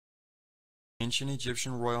Ancient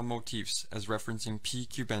Egyptian Royal Motifs as referencing P.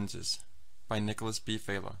 Cubensis by Nicklas B.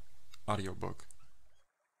 Failla, audiobook.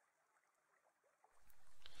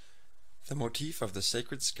 The motif of the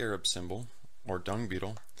sacred scarab symbol, or dung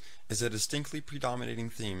beetle, is a distinctly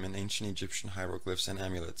predominating theme in ancient Egyptian hieroglyphs and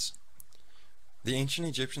amulets. The ancient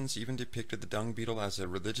Egyptians even depicted the dung beetle as a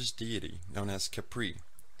religious deity known as Khepri.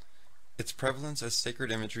 Its prevalence as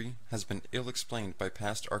sacred imagery has been ill-explained by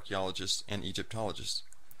past archaeologists and Egyptologists.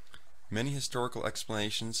 Many historical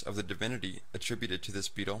explanations of the divinity attributed to this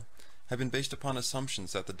beetle have been based upon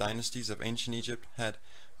assumptions that the dynasties of ancient Egypt had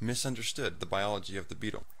misunderstood the biology of the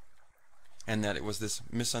beetle, and that it was this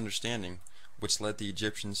misunderstanding which led the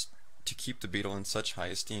Egyptians to keep the beetle in such high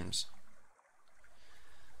esteems.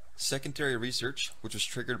 Secondary research, which was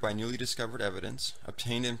triggered by newly discovered evidence,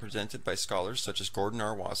 obtained and presented by scholars such as Gordon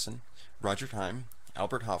R. Wasson, Roger Heim,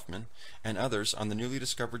 Albert Hoffman, and others on the newly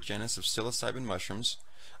discovered genus of Psilocybin mushrooms,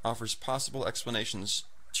 offers possible explanations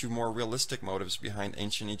to more realistic motives behind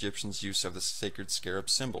ancient Egyptians' use of the sacred scarab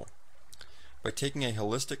symbol. By taking a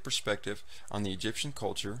holistic perspective on the Egyptian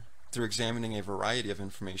culture, through examining a variety of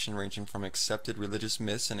information ranging from accepted religious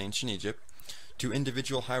myths in ancient Egypt to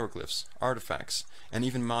individual hieroglyphs, artifacts, and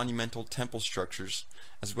even monumental temple structures,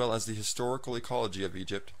 as well as the historical ecology of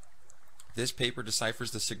Egypt, this paper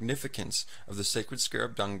deciphers the significance of the sacred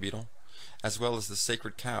scarab dung beetle, as well as the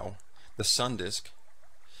sacred cow, the sun disk,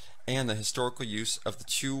 and the historical use of the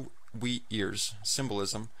two wheat ears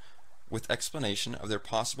symbolism with explanation of their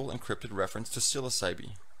possible encrypted reference to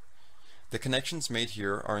psilocybin. The connections made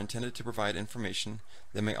here are intended to provide information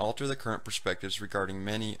that may alter the current perspectives regarding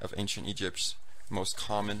many of ancient Egypt's most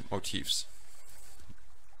common motifs.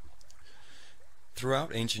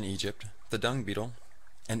 Throughout ancient Egypt, the dung beetle,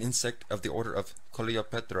 an insect of the order of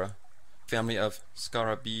Coleoptera, family of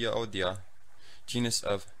Scarabeoidea, genus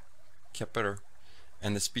of Khepri,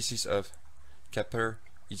 and the species of Khepri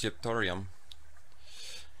Egyptorium,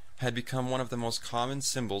 had become one of the most common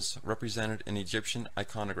symbols represented in Egyptian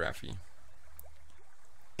iconography.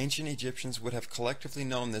 Ancient Egyptians would have collectively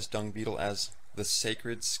known this dung beetle as the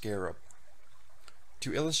sacred scarab.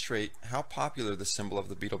 To illustrate how popular the symbol of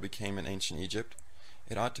the beetle became in ancient Egypt,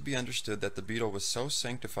 it ought to be understood that the beetle was so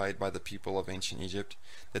sanctified by the people of ancient Egypt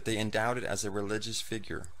that they endowed it as a religious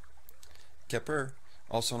figure. Khepri,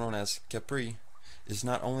 also known as Khepri, is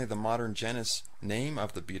not only the modern genus name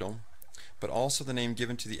of the beetle, but also the name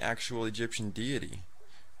given to the actual Egyptian deity,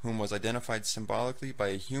 whom was identified symbolically by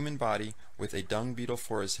a human body with a dung beetle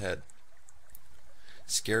for his head.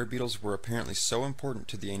 Scarab beetles were apparently so important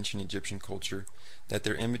to the ancient Egyptian culture that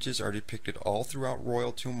their images are depicted all throughout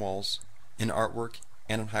royal tomb walls, in artwork,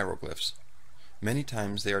 and in hieroglyphs. Many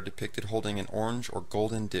times they are depicted holding an orange or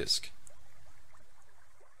golden disc.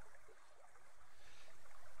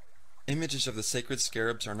 Images of the sacred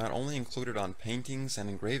scarabs are not only included on paintings and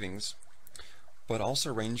engravings, but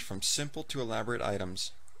also range from simple to elaborate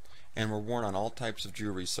items, and were worn on all types of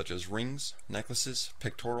jewelry such as rings, necklaces,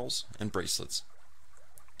 pectorals, and bracelets.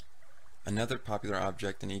 Another popular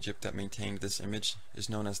object in Egypt that maintained this image is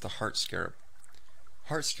known as the heart scarab.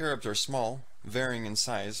 Heart scarabs are small, varying in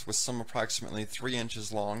size, with some approximately 3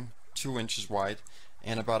 inches long, 2 inches wide,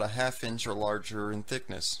 and about a ½ inch or larger in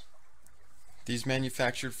thickness. These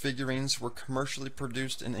manufactured figurines were commercially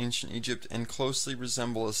produced in ancient Egypt and closely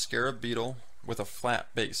resemble a scarab beetle with a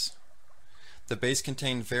flat base. The base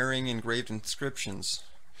contained varying engraved inscriptions.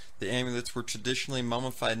 The amulets were traditionally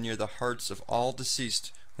mummified near the hearts of all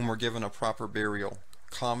deceased whom were given a proper burial,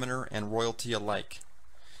 commoner and royalty alike.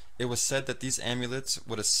 It was said that these amulets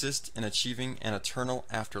would assist in achieving an eternal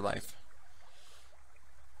afterlife.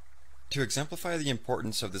 To exemplify the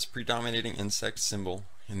importance of this predominating insect symbol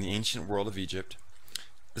in the ancient world of Egypt,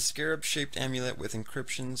 the scarab-shaped amulet with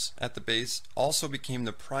inscriptions at the base also became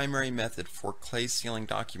the primary method for clay sealing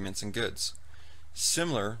documents and goods,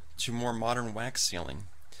 similar to more modern wax sealing,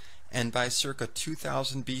 and by circa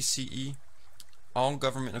 2000 BCE, all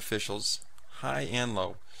government officials, high and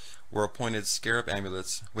low, were appointed scarab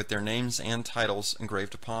amulets with their names and titles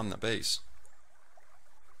engraved upon the base.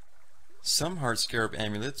 Some heart scarab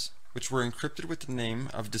amulets, which were encrypted with the name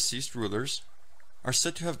of deceased rulers, are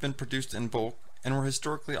said to have been produced in bulk and were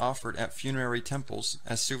historically offered at funerary temples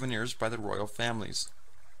as souvenirs by the royal families.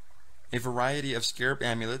 A variety of scarab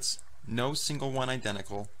amulets, no single one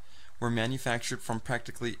identical, were manufactured from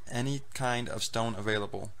practically any kind of stone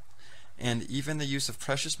available, and even the use of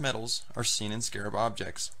precious metals are seen in scarab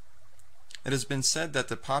objects. It has been said that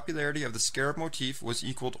the popularity of the scarab motif was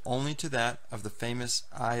equaled only to that of the famous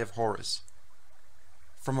Eye of Horus.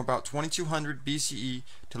 From about 2200 BCE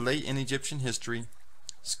to late in Egyptian history,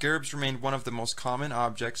 scarabs remained one of the most common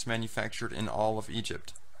objects manufactured in all of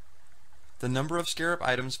Egypt. The number of scarab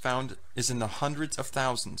items found is in the hundreds of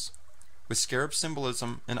thousands, with scarab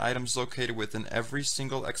symbolism and items located within every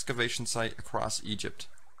single excavation site across Egypt,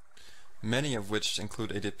 many of which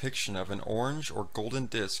include a depiction of an orange or golden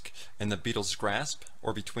disc in the beetle's grasp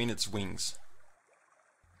or between its wings.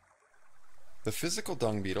 The physical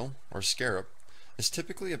dung beetle, or scarab, is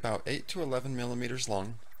typically about 8 to 11 millimeters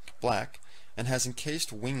long, black, and has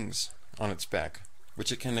encased wings on its back,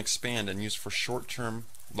 which it can expand and use for short-term,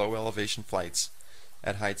 low-elevation flights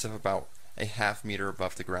at heights of about a half-meter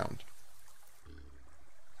above the ground.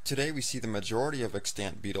 Today we see the majority of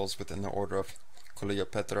extant beetles within the order of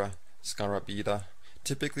Coleoptera Scarabida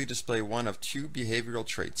typically display one of two behavioral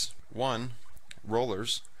traits. One,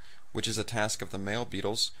 rollers, which is a task of the male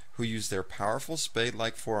beetles who use their powerful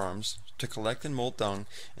spade-like forearms to collect and mold dung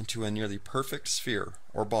into a nearly perfect sphere,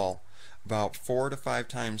 or ball, about 4 to 5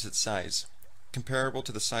 times its size, comparable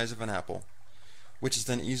to the size of an apple, which is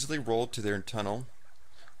then easily rolled to their tunnel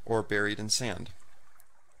or buried in sand.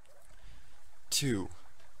 2.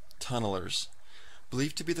 Tunnelers.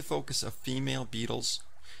 Believed to be the focus of female beetles,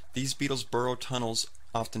 these beetles burrow tunnels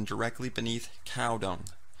often directly beneath cow dung,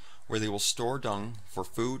 where they will store dung for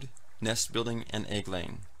food, nest building, and egg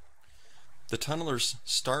laying. The tunnelers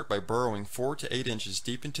start by burrowing 4 to 8 inches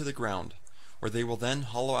deep into the ground, where they will then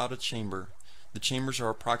hollow out a chamber. The chambers are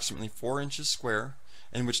approximately 4 inches square,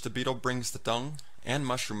 in which the beetle brings the dung and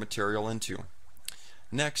mushroom material into.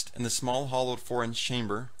 Next, in the small hollowed 4-inch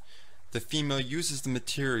chamber, the female uses the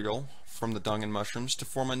material from the dung and mushrooms to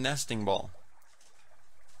form a nesting ball.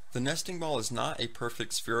 The nesting ball is not a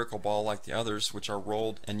perfect spherical ball like the others, which are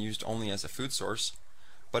rolled and used only as a food source,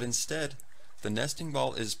 but instead, the nesting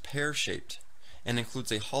ball is pear-shaped and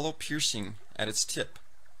includes a hollow piercing at its tip.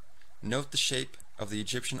 Note the shape of the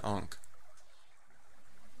Egyptian ankh.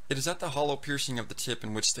 It is at the hollow piercing of the tip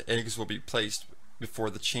in which the eggs will be placed before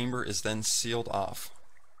the chamber is then sealed off.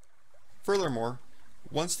 Furthermore,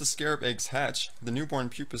 once the scarab eggs hatch, the newborn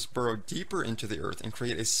pupas burrow deeper into the earth and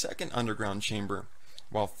create a second underground chamber,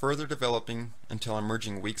 while further developing until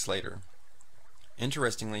emerging weeks later.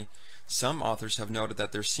 Interestingly, some authors have noted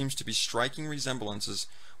that there seems to be striking resemblances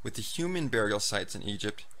with the human burial sites in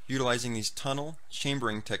Egypt, utilizing these tunnel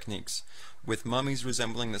chambering techniques, with mummies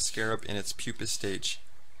resembling the scarab in its pupa stage.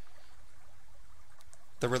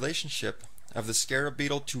 The relationship of the scarab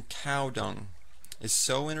beetle to cow dung is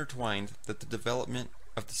so intertwined that the development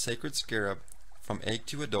of the sacred scarab from egg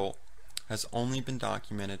to adult has only been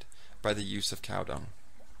documented by the use of cow dung.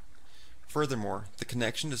 Furthermore, the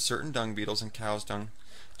connection to certain dung beetles and cow's dung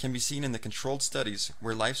can be seen in the controlled studies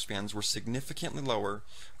where lifespans were significantly lower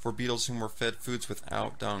for beetles whom were fed foods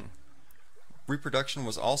without dung. Reproduction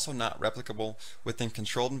was also not replicable within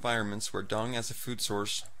controlled environments where dung as a food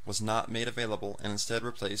source was not made available and instead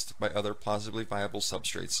replaced by other plausibly viable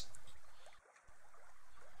substrates.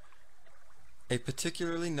 A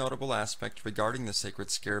particularly notable aspect regarding the sacred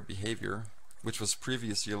scarab behavior, which was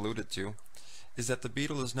previously alluded to, is that the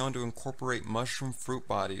beetle is known to incorporate mushroom fruit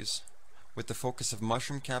bodies, with the focus of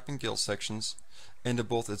mushroom cap and gill sections, into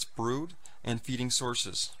both its brood and feeding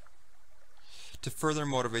sources. To further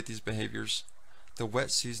motivate these behaviors, the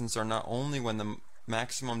wet seasons are not only when the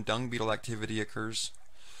maximum dung beetle activity occurs,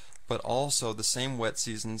 but also the same wet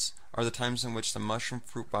seasons are the times in which the mushroom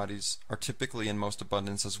fruit bodies are typically in most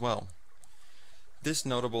abundance as well. This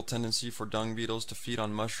notable tendency for dung beetles to feed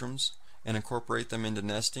on mushrooms and incorporate them into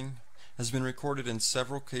nesting has been recorded in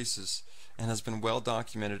several cases and has been well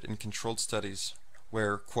documented in controlled studies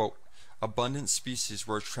where, quote, abundant species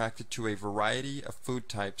were attracted to a variety of food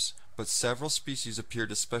types, but several species appeared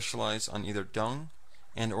to specialize on either dung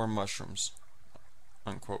and or mushrooms,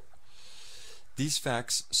 unquote. These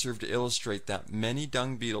facts serve to illustrate that many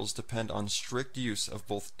dung beetles depend on strict use of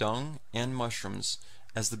both dung and mushrooms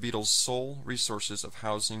as the beetle's sole resources of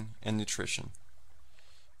housing and nutrition.